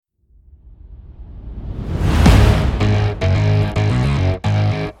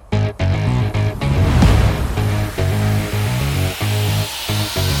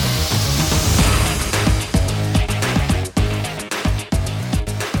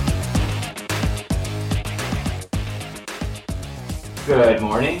Good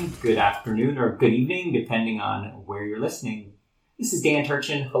morning, good afternoon, or good evening, depending on where you're listening. This is Dan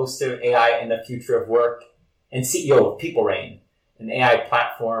Turchin, host of AI and the Future of Work and CEO of PeopleRain, an AI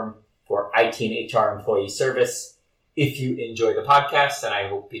platform for IT and HR employee service. If you enjoy the podcast, and I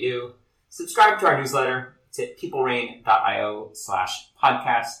hope you do, subscribe to our newsletter. It's at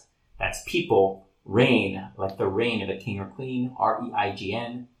peoplerain.io/podcast. That's people, rain, like the reign of a king or queen,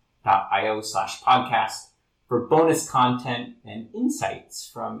 REIGN.io/podcast. for bonus content and insights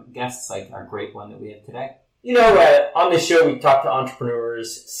from guests like our great one that we have today. On this show, we talk to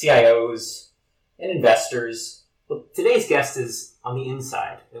entrepreneurs, CIOs, and investors. Well, today's guest is on the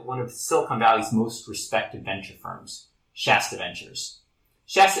inside at one of Silicon Valley's most respected venture firms, Shasta Ventures.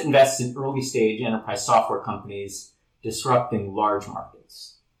 Shasta invests in early-stage enterprise software companies disrupting large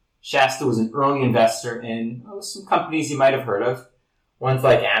markets. Shasta was an early investor in some companies you might have heard of, ones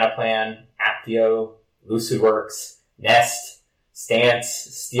like Anaplan, Apptio, Lucidworks, Nest, Stance,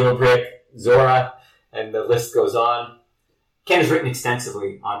 Steelbrick, Zora, and the list goes on. Ken has written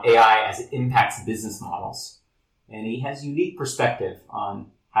extensively on AI as it impacts business models, and he has unique perspective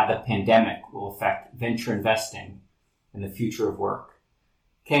on how the pandemic will affect venture investing and the future of work.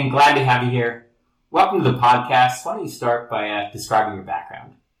 Ken, glad to have you here. Welcome to the podcast. Why don't you start by describing your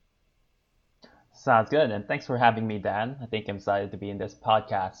background? Sounds good, and thanks for having me, Dan. I think I'm excited to be in this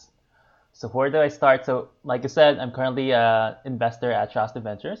podcast. So where do I start? So like I said, I'm currently an investor at Shasta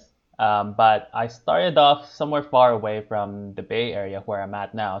Ventures, but I started off somewhere far away from the Bay Area where I'm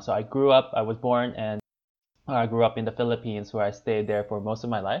at now. So I grew up in the Philippines, where I stayed there for most of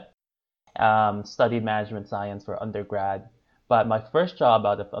my life, studied management science for undergrad. But my first job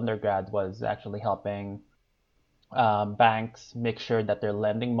out of undergrad was actually helping banks make sure that their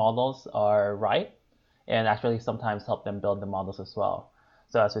lending models are right, and actually sometimes help them build the models as well.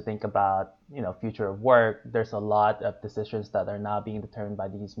 So as we think about, future of work, there's a lot of decisions that are now being determined by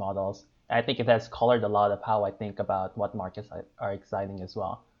these models. And I think it has colored a lot of how I think about what markets are exciting as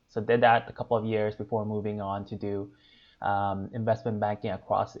well. So did that a couple of years before moving on to do investment banking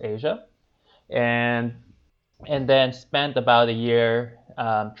across Asia. And then spent about a year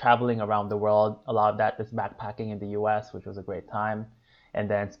traveling around the world. A lot of that is backpacking in the US, which was a great time. And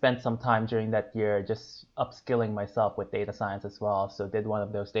then spent some time during that year just upskilling myself with data science as well. So did one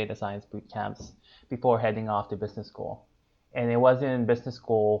of those data science boot camps before heading off to business school. And it was in business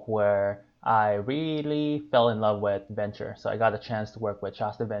school where I really fell in love with venture. So I got a chance to work with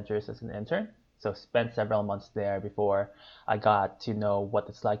Shasta Ventures as an intern. So spent several months there before I got to know what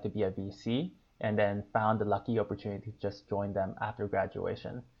it's like to be a VC, and then found the lucky opportunity to just join them after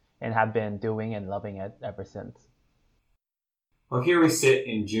graduation, and have been doing and loving it ever since. Well, here we sit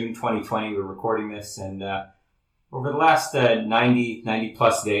in June 2020. We're recording this, and over the last 90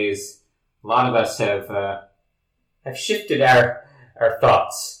 plus days, a lot of us have shifted our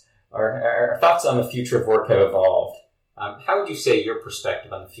thoughts. Our thoughts on the future of work have evolved. How would you say your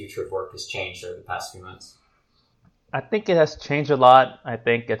perspective on the future of work has changed over the past few months? I think it has changed a lot. I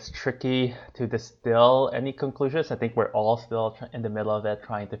think it's tricky to distill any conclusions. I think we're all still in the middle of it,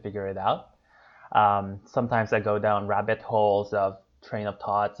 trying to figure it out. Sometimes I go down rabbit holes of train of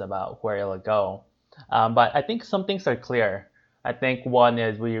thoughts about where it'll go. But I think some things are clear. I think one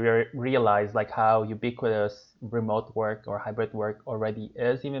is we realize like how ubiquitous remote work or hybrid work already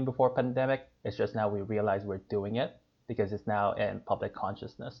is even before pandemic. It's just now we realize we're doing it because it's now in public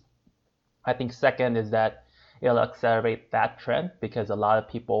consciousness. I think second is that it'll accelerate that trend because a lot of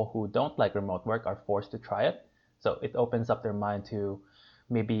people who don't like remote work are forced to try it. So it opens up their mind to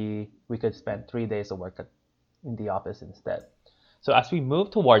maybe we could spend 3 days of work in the office instead. So as we move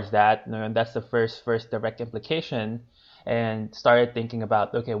towards that, that's the first direct implication, and started thinking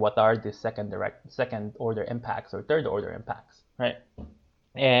about, okay, what are the second order impacts or third order impacts, right?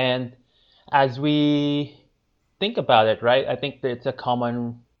 And as we think about it, right, I think that it's a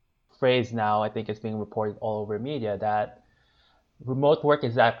common phrase now, I think it's being reported all over media, that remote work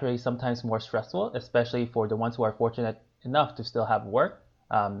is actually sometimes more stressful, especially for the ones who are fortunate enough to still have work.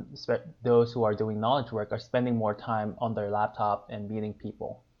 Those who are doing knowledge work are spending more time on their laptop and meeting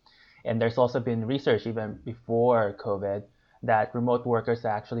people. And there's also been research even before COVID that remote workers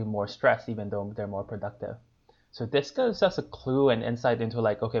are actually more stressed even though they're more productive. So this gives us a clue and insight into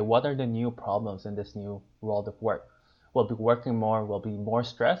like, okay, what are the new problems in this new world of work? We'll be working more, we'll be more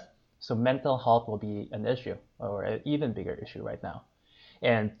stressed. So mental health will be an issue, or an even bigger issue right now.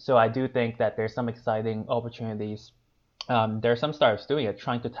 And so I do think that there's some exciting opportunities. There are some startups doing it,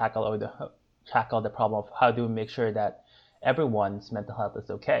 trying to tackle the problem of how do we make sure that everyone's mental health is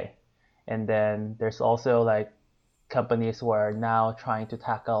okay. And then there's also like companies who are now trying to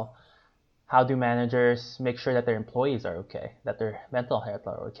tackle How do managers make sure that their employees are okay, that their mental health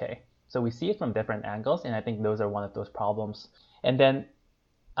are okay? So we see it from different angles, and I think those are one of those problems. And then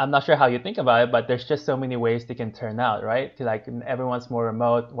I'm not sure how you think about it, but there's just so many ways they can turn out, right? Like everyone's more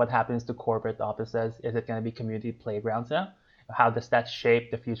remote. What happens to corporate offices? Is it going to be community playgrounds now? How does that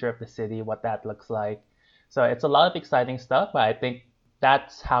shape the future of the city? What that looks like? So it's a lot of exciting stuff, but I think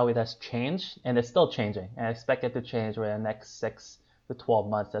that's how it has changed, and it's still changing. And I expect it to change over the next 6 to 12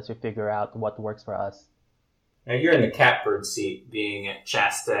 months as we figure out what works for us. Now you're in the catbird seat, being at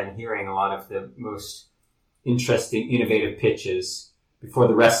Shasta and hearing a lot of the most interesting, innovative pitches before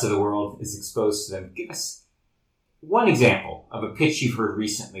the rest of the world is exposed to them. Give us one example of a pitch you've heard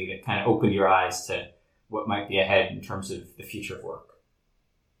recently that kind of opened your eyes to what might be ahead in terms of the future of work.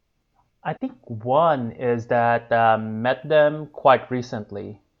 I think one is that met them quite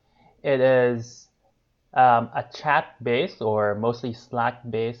recently. It is a chat-based or mostly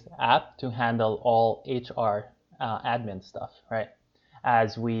Slack-based app to handle all HR admin stuff, right?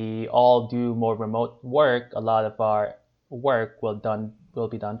 As we all do more remote work, a lot of our work will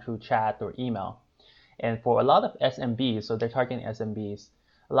be done through chat or email. And for a lot of SMBs, so they're targeting SMBs,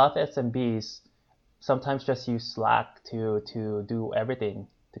 a lot of SMBs sometimes just use Slack to do everything,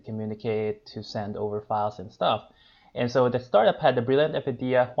 to communicate, to send over files and stuff. And so the startup had the brilliant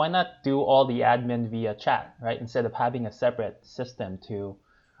idea, why not do all the admin via chat, right? Instead of having a separate system to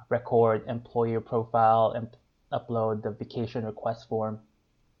record employer profile and upload the vacation request form,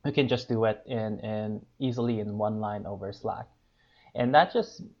 we can just do it in easily in one line over Slack. And that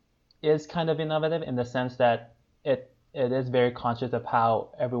just is kind of innovative in the sense that it is very conscious of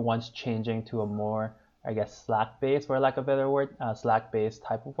how everyone's changing to a more, I guess, Slack-based, for lack of a better word, Slack-based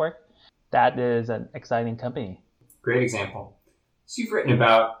type of work. That is an exciting company. Great example. So you've written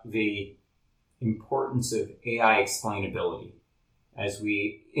about the importance of AI explainability as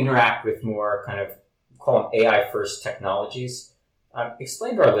we interact with more kind of, call them AI-first technologies.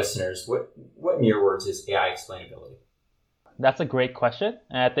 Explain to our listeners, what in your words is AI explainability? That's a great question.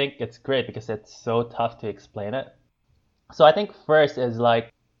 And I think it's great because it's so tough to explain it. So I think first is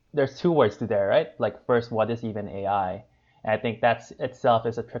like, there's two words to there, right? Like first, what is even AI? And I think that's itself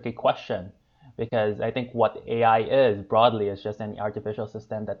is a tricky question because I think what AI is broadly is just any artificial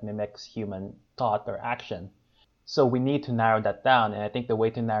system that mimics human thought or action. So we need to narrow that down. And I think the way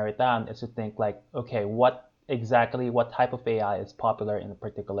to narrow it down is to think like, okay, what type of AI is popular in a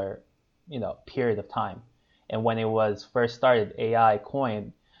particular, period of time. And when it was first started, AI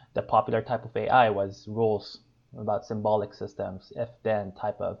coined, the popular type of AI was rules about symbolic systems, if-then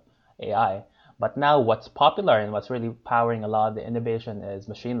type of AI. But now what's popular and what's really powering a lot of the innovation is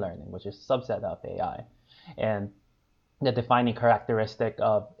machine learning, which is a subset of AI. And the defining characteristic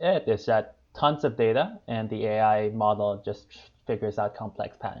of it is that tons of data and the AI model just figures out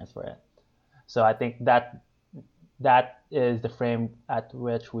complex patterns for it. So I think that is the frame at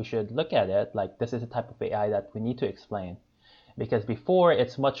which we should look at it. Like this is a type of AI that we need to explain. Because before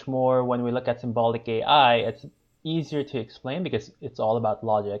it's much more, when we look at symbolic AI, it's easier to explain because it's all about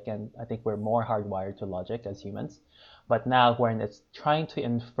logic, and I think we're more hardwired to logic as humans. But now when it's trying to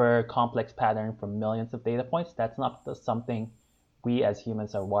infer complex pattern from millions of data points, that's not something we as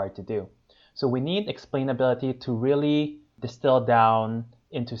humans are wired to do. So we need explainability to really distill down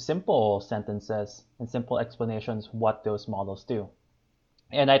into simple sentences and simple explanations what those models do.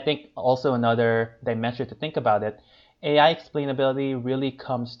 And I think also another dimension to think about it, AI explainability really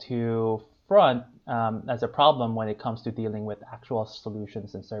comes to front as a problem when it comes to dealing with actual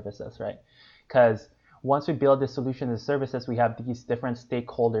solutions and services, right? Because once we build the solution and services, we have these different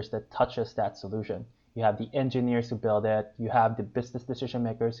stakeholders that touches that solution. You have the engineers who build it, you have the business decision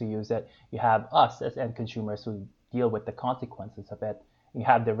makers who use it, you have us as end consumers who deal with the consequences of it, you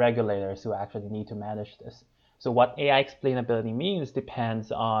have the regulators who actually need to manage this. So what AI explainability means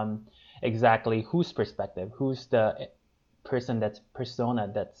depends on exactly whose perspective, who's the persona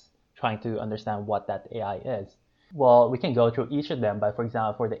that's trying to understand what that AI is. Well, we can go through each of them, but for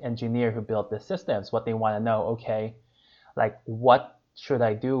example, for the engineer who built the systems, what they want to know, okay, like what should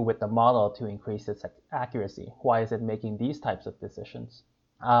I do with the model to increase its accuracy? Why is it making these types of decisions?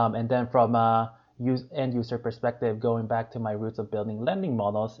 And then from a end user perspective, going back to my roots of building lending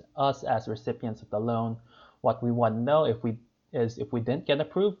models, us as recipients of the loan, what we want to know if we didn't get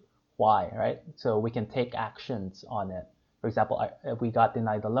approved, why, right? So we can take actions on it. For example, if we got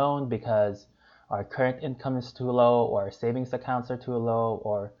denied the loan because our current income is too low, or our savings accounts are too low,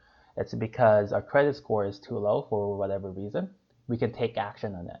 or it's because our credit score is too low for whatever reason, we can take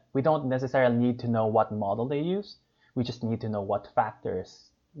action on it. We don't necessarily need to know what model they use. We just need to know what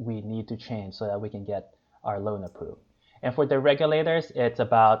factors we need to change so that we can get our loan approved. And for the regulators, it's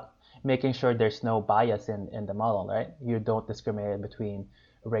about making sure there's no bias in the model, right? You don't discriminate between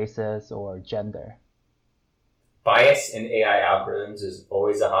races or gender. Bias in AI algorithms is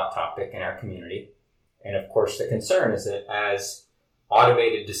always a hot topic in our community. And of course, the concern is that as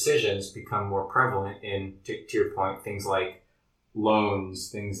automated decisions become more prevalent in, to your point, things like loans,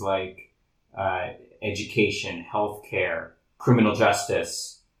 things like education, healthcare, criminal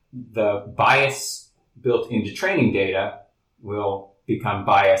justice, the bias built into training data will become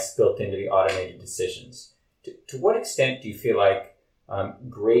bias built into the automated decisions. To what extent do you feel like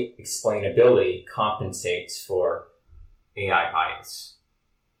great explainability compensates for AI bias?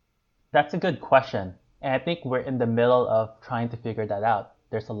 That's a good question. And I think we're in the middle of trying to figure that out.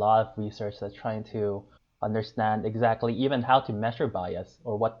 There's a lot of research that's trying to understand exactly even how to measure bias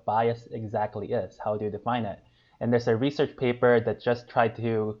or what bias exactly is, how do you define it. And there's a research paper that just tried to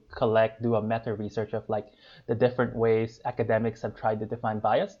do a meta research of like the different ways academics have tried to define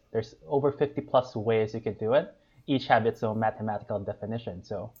bias. There's over 50 plus ways you can do it. Each have its own mathematical definition.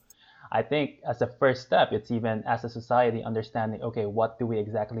 So I think as a first step, it's even as a society understanding, okay, what do we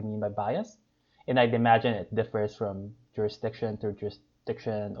exactly mean by bias? And I'd imagine it differs from jurisdiction to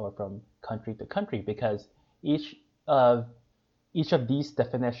jurisdiction or from country to country because each of these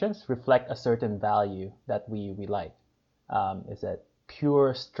definitions reflect a certain value that we like. Is it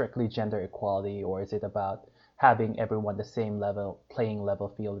pure, strictly gender equality, or is it about having everyone the same playing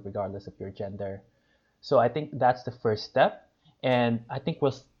level field regardless of your gender? So I think that's the first step. And I think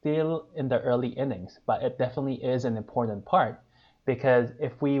we're still in the early innings, but it definitely is an important part because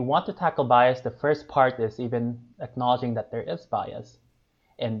if we want to tackle bias, the first part is even acknowledging that there is bias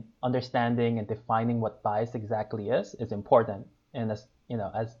and understanding and defining what bias exactly is important. And as you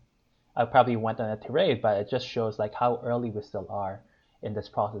know, as I probably went on a tirade, but it just shows like how early we still are in this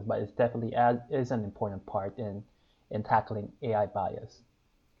process. But it's definitely is an important part in tackling AI bias.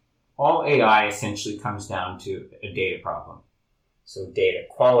 All AI essentially comes down to a data problem. So data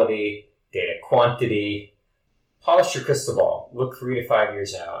quality, data quantity. Polish your crystal ball. Look 3 to 5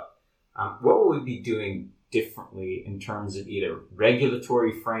 years out. What will we be doing differently in terms of either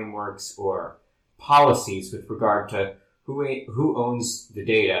regulatory frameworks or policies with regard to who owns the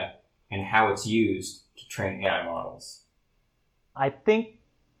data and how it's used to train AI models? I think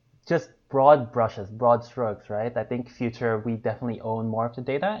just broad brushes, broad strokes, right? I think future we definitely own more of the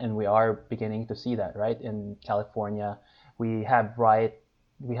data, and we are beginning to see that, right? In California, we have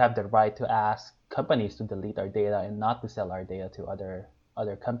the right to ask companies to delete our data and not to sell our data to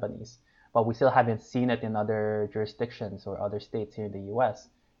other companies. But we still haven't seen it in other jurisdictions or other states here in the US.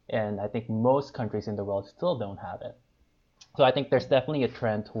 And I think most countries in the world still don't have it. So I think there's definitely a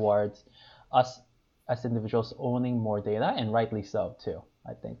trend towards us as individuals owning more data, and rightly so too.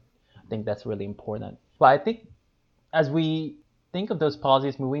 I think that's really important. But I think as we think of those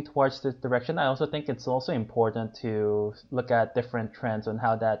policies moving towards this direction, I also think it's also important to look at different trends on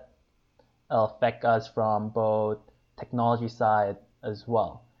how that affect us from both technology side as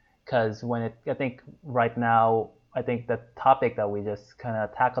well. Because I think right now, I think the topic that we just kind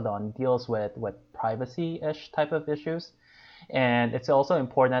of tackled on deals with privacy-ish type of issues. And it's also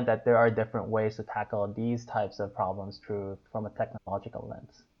important that there are different ways to tackle these types of problems from a technological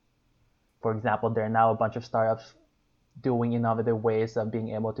lens. For example, there are now a bunch of startups doing innovative ways of being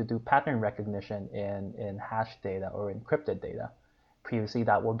able to do pattern recognition in hash data or encrypted data. Previously,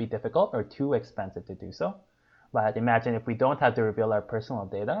 that would be difficult or too expensive to do so. But imagine if we don't have to reveal our personal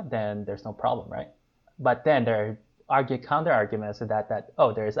data, then there's no problem, right? But then there are counter arguments to that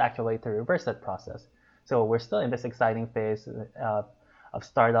there is actually a way to reverse that process. So we're still in this exciting phase of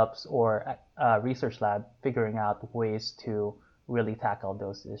startups or research lab figuring out ways to really tackle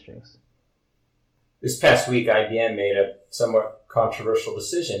those issues. This past week, IBM made a somewhat controversial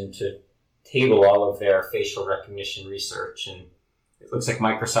decision to table all of their facial recognition research, and it looks like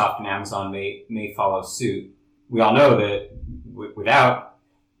Microsoft and Amazon may follow suit. We all know that without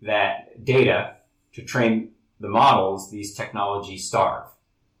that data to train the models, these technologies starve.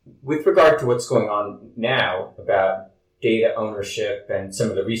 With regard to what's going on now about data ownership and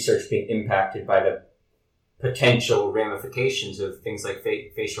some of the research being impacted by the potential ramifications of things like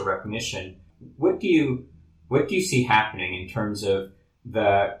facial recognition, what do you see happening in terms of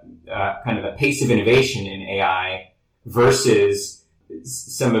the kind of the pace of innovation in AI versus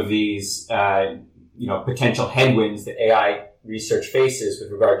some of these potential headwinds that AI research faces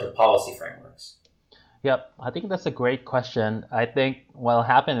with regard to policy frameworks? Yep, I think that's a great question. I think what will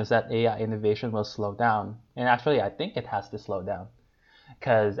happen is that AI innovation will slow down. And actually, I think it has to slow down.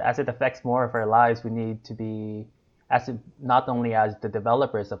 Because as it affects more of our lives, we need to be, not only as the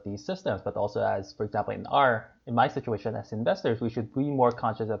developers of these systems, but also as, for example, in our in my situation as investors, we should be more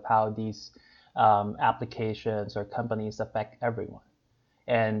conscious of how these applications or companies affect everyone.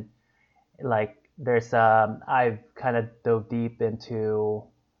 And like there's I've kind of dove deep into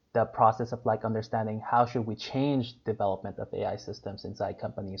the process of like understanding how should we change development of AI systems inside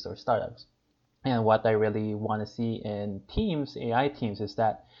companies or startups. And what I really want to see in teams, AI teams, is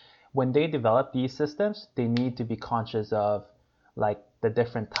that when they develop these systems, they need to be conscious of like the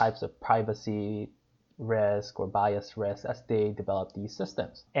different types of privacy risk or bias risk as they develop these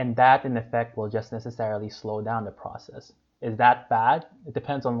systems. And that in effect will just necessarily slow down the process. Is that bad? It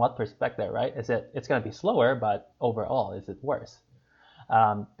depends on what perspective, right? It's going to be slower, but overall, is it worse?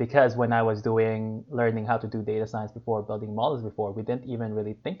 Because when I was learning how to do data science before, building models before, we didn't even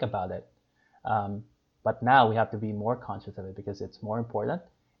really think about it. But now we have to be more conscious of it because it's more important.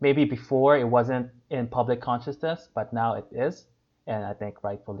 Maybe before it wasn't in public consciousness, but now it is. And I think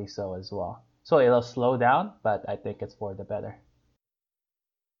rightfully so as well. So it'll slow down, but I think it's for the better.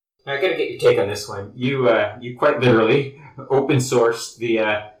 I got to get your take on this one. You quite literally open sourced the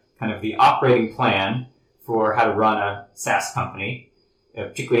kind of the operating plan for how to run a SaaS company,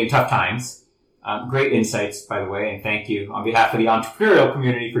 particularly in tough times. Great insights, by the way, and thank you on behalf of the entrepreneurial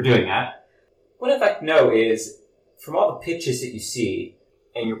community for doing that. What I'd like to know is, from all the pitches that you see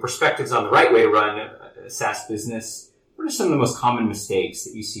and your perspectives on the right way to run a SaaS business, what are some of the most common mistakes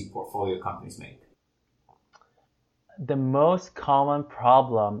that you see portfolio companies make? The most common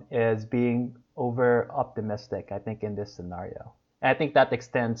problem is being over optimistic, I think, in this scenario. And I think that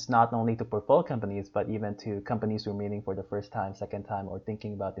extends not only to portfolio companies, but even to companies who are meeting for the first time, second time, or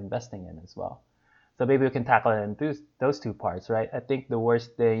thinking about investing in as well. So maybe we can tackle it in those two parts, right? I think the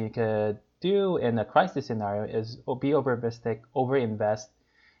worst thing you could do in a crisis scenario is be over optimistic, overinvest,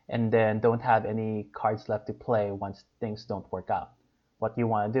 and then don't have any cards left to play once things don't work out. What you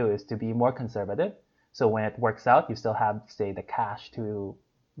want to do is to be more conservative. So when it works out, you still have, say, the cash to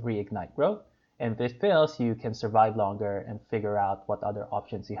reignite growth. And if it fails, you can survive longer and figure out what other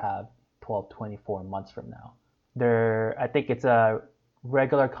options you have 12, 24 months from now. I think it's a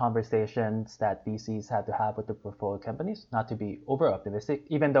regular conversations that VCs have to have with the portfolio companies, not to be over optimistic,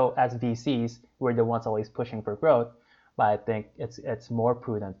 even though as VCs, we're the ones always pushing for growth. But I think it's more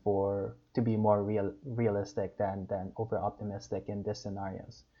prudent to be more realistic than over optimistic in these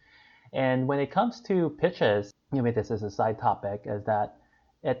scenarios. And when it comes to pitches, maybe this is a side topic, is that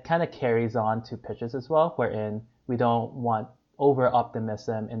it kind of carries on to pitches as well, wherein we don't want over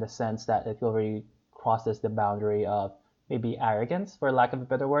optimism in the sense that it already crosses the boundary of maybe arrogance, for lack of a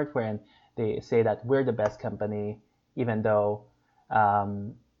better word, wherein they say that we're the best company, even though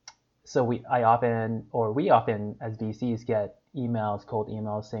we often as VCs get cold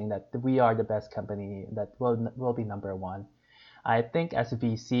emails saying that we are the best company, that will be number one. I think as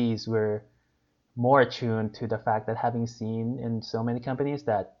VCs, we're more attuned to the fact that having seen in so many companies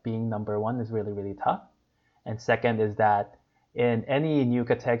that being number one is really, really tough. And second is that in any new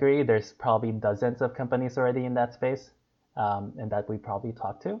category, there's probably dozens of companies already in that space, and that we probably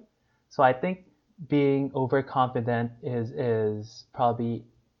talk to. So I think being overconfident is probably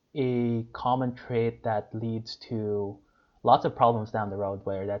a common trait that leads to lots of problems down the road,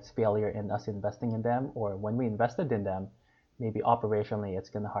 where that's failure in us investing in them, or when we invested in them, maybe operationally it's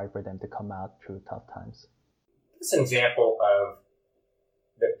going to be hard for them to come out through tough times. This is an example of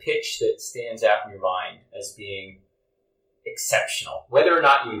the pitch that stands out in your mind as being exceptional, whether or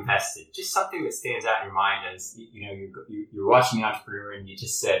not you invested. Just something that stands out in your mind as you're watching The Entrepreneur and you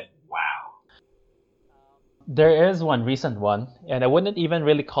just said, "Wow." There is one recent one, and I wouldn't even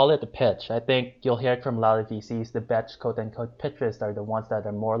really call it a pitch. I think you'll hear it from a lot of VCs. The best quote-unquote pitches are the ones that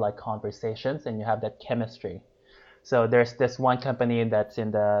are more like conversations, and you have that chemistry. So there's this one company that's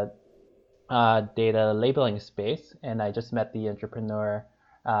in the data labeling space, and I just met the entrepreneur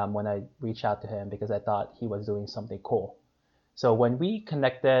when I reached out to him because I thought he was doing something cool. So when we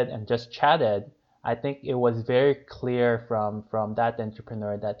connected and just chatted, I think it was very clear from that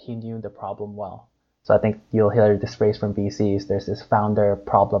entrepreneur that he knew the problem well. So I think you'll hear this phrase from VCs, there's this founder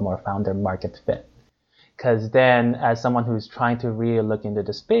problem or founder market fit. Because then as someone who's trying to really look into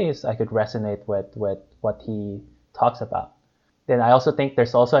the space, I could resonate with what he talks about. Then I also think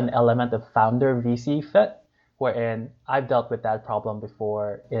there's also an element of founder VC fit, wherein I've dealt with that problem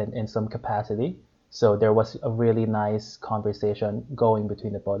before in some capacity. So there was a really nice conversation going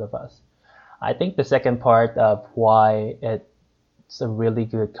between the both of us. I think the second part of why it's a really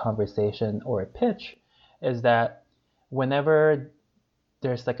good conversation or a pitch is that whenever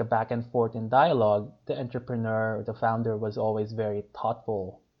there's like a back and forth in dialogue, the entrepreneur, the founder was always very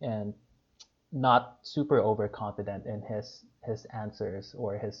thoughtful and not super overconfident in his answers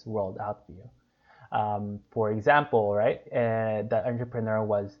or his rolled out view. For example, right, the entrepreneur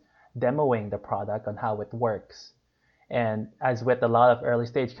was demoing the product on how it works. And as with a lot of early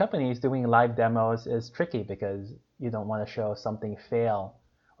stage companies, doing live demos is tricky because you don't want to show something fail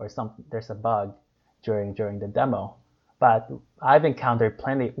or there's a bug during the demo. But we've encountered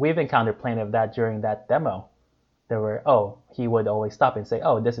plenty of that during that demo. He would always stop and say,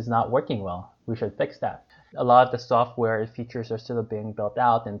 this is not working well. We should fix that. A lot of the software features are still being built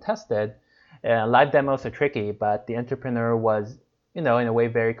out and tested. Live demos are tricky, but the entrepreneur was, in a way,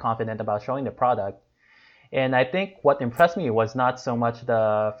 very confident about showing the product. And I think what impressed me was not so much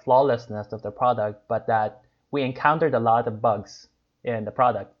the flawlessness of the product, but that we encountered a lot of bugs in the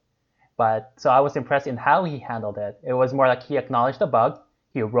product. So I was impressed in how he handled it. It was more like he acknowledged the bug,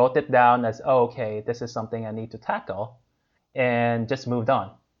 he wrote it down as, okay, this is something I need to tackle, and just moved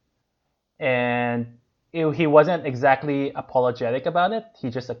on. And he wasn't exactly apologetic about it. He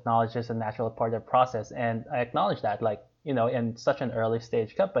just acknowledged it's a natural part of the process. And I acknowledge that, in such an early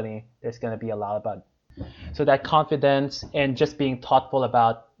stage company, there's going to be a lot of bugs. So that confidence and just being thoughtful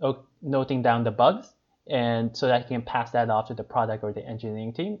about noting down the bugs, and so that he can pass that off to the product or the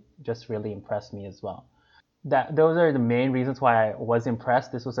engineering team, just really impressed me as well. Those are the main reasons why I was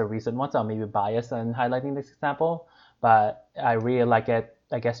impressed. This was a recent one, so I'm maybe biased in highlighting this example, but I really like it.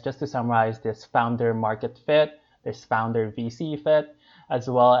 I guess just to summarize, this founder market fit, this founder VC fit, as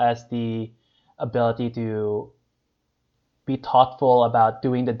well as the ability to be thoughtful about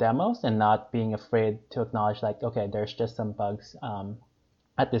doing the demos and not being afraid to acknowledge there's just some bugs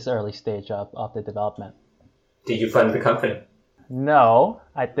at this early stage of the development. Did you fund the company? No,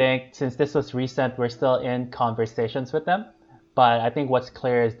 I think since this was recent, we're still in conversations with them. But I think what's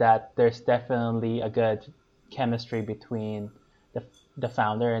clear is that there's definitely a good chemistry between the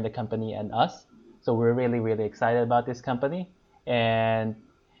founder and the company and us. So we're really, really excited about this company. And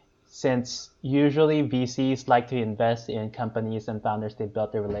since usually VCs like to invest in companies and founders they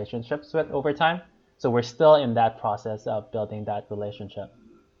built their relationships with over time, so we're still in that process of building that relationship.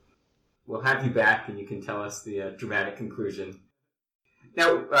 We'll have you back and you can tell us the dramatic conclusion.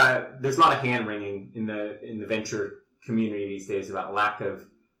 Now, there's a lot of hand-wringing in the venture community these days about lack of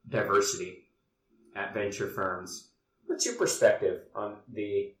diversity at venture firms. What's your perspective on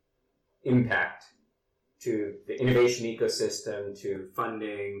the impact to the innovation ecosystem, to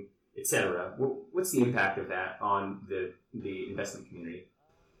funding, etc.? What's the impact of that on the investment community?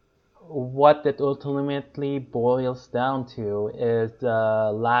 What it ultimately boils down to is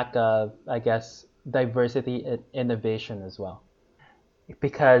the lack of, diversity and innovation as well.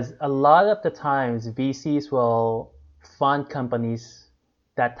 Because a lot of the times, VCs will fund companies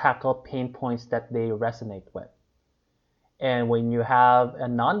that tackle pain points that they resonate with. And when you have a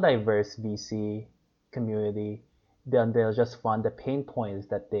non-diverse VC community, then they'll just fund the pain points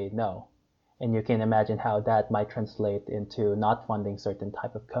that they know. And you can imagine how that might translate into not funding certain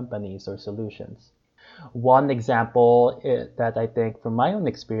type of companies or solutions. One example that I think from my own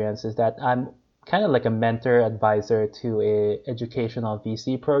experience is that I'm kind of like a mentor advisor to a educational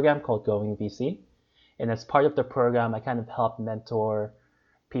VC program called Going VC. And as part of the program, I kind of help mentor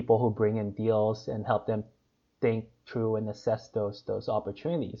people who bring in deals and help them think through and assess those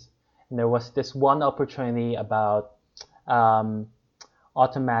opportunities. And there was this one opportunity about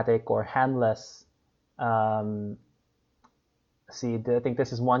automatic or handless. I think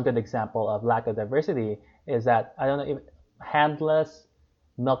this is one good example of lack of diversity. Is that handless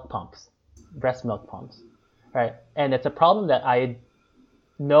milk pumps, breast milk pumps, right? And it's a problem that I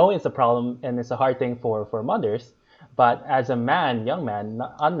know is a problem, and it's a hard thing for mothers. But as a man, young man,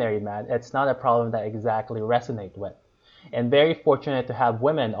 unmarried man, it's not a problem that I exactly resonate with. And very fortunate to have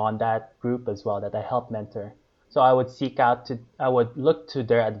women on that group as well that I help mentor. So I would look to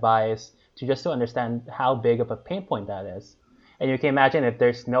their advice to understand how big of a pain point that is. And you can imagine if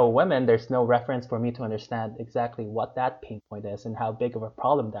there's no women, there's no reference for me to understand exactly what that pain point is and how big of a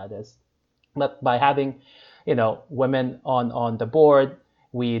problem that is. But by having, women on the board,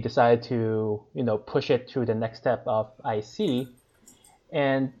 we decided to, push it through the next step of IC.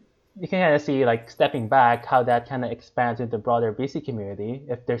 And you can kind of see, stepping back, how that kind of expands into the broader VC community.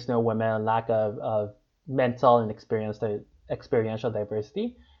 If there's no women, lack of mental and experiential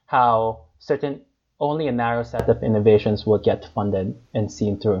diversity, how only a narrow set of innovations will get funded and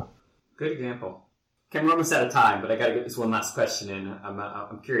seen through. Good example. Ken, we're almost out of time, but I got to get this one last question in.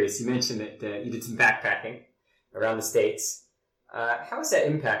 I'm curious. You mentioned that you did some backpacking around the States. How has that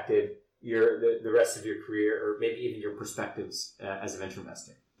impacted the rest of your career, or maybe even your perspectives as a venture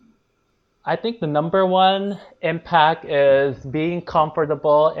investor? I think the number one impact is being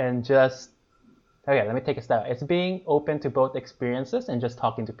comfortable and let me take a step. It's being open to both experiences and just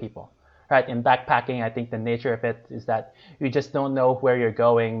talking to people, right? In backpacking, I think the nature of it is that you just don't know where you're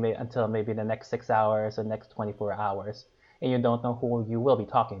going until maybe the next 6 hours or next 24 hours, and you don't know who you will be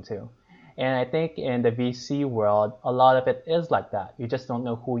talking to. And I think in the VC world, a lot of it is like that. You just don't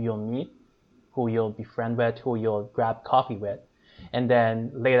know who you'll meet, who you'll be friend with, who you'll grab coffee with. And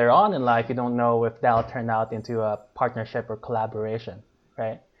then later on in life, you don't know if that'll turn out into a partnership or collaboration,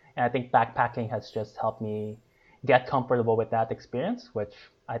 right? And I think backpacking has just helped me get comfortable with that experience, which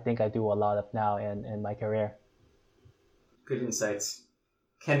I think I do a lot of now in my career. Good insights.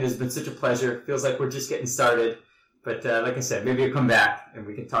 Ken, it's been such a pleasure. Feels like we're just getting started. But like I said, maybe you'll come back and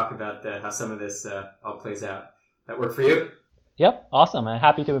we can talk about how some of this all plays out. That work for you? Yep, awesome. I'm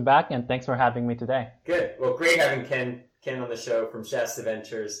happy to be back, and thanks for having me today. Good. Well, great having Ken on the show from Shasta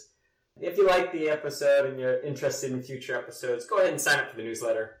Ventures. If you like the episode and you're interested in future episodes, go ahead and sign up for the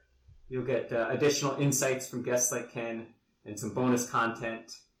newsletter. You'll get additional insights from guests like Ken and some bonus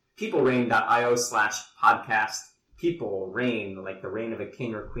content. peoplereign.io/podcast. People reign, like the reign of a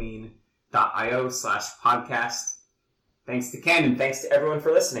king or queen. .io/podcast. Thanks to Ken and thanks to everyone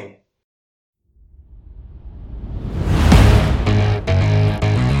for listening.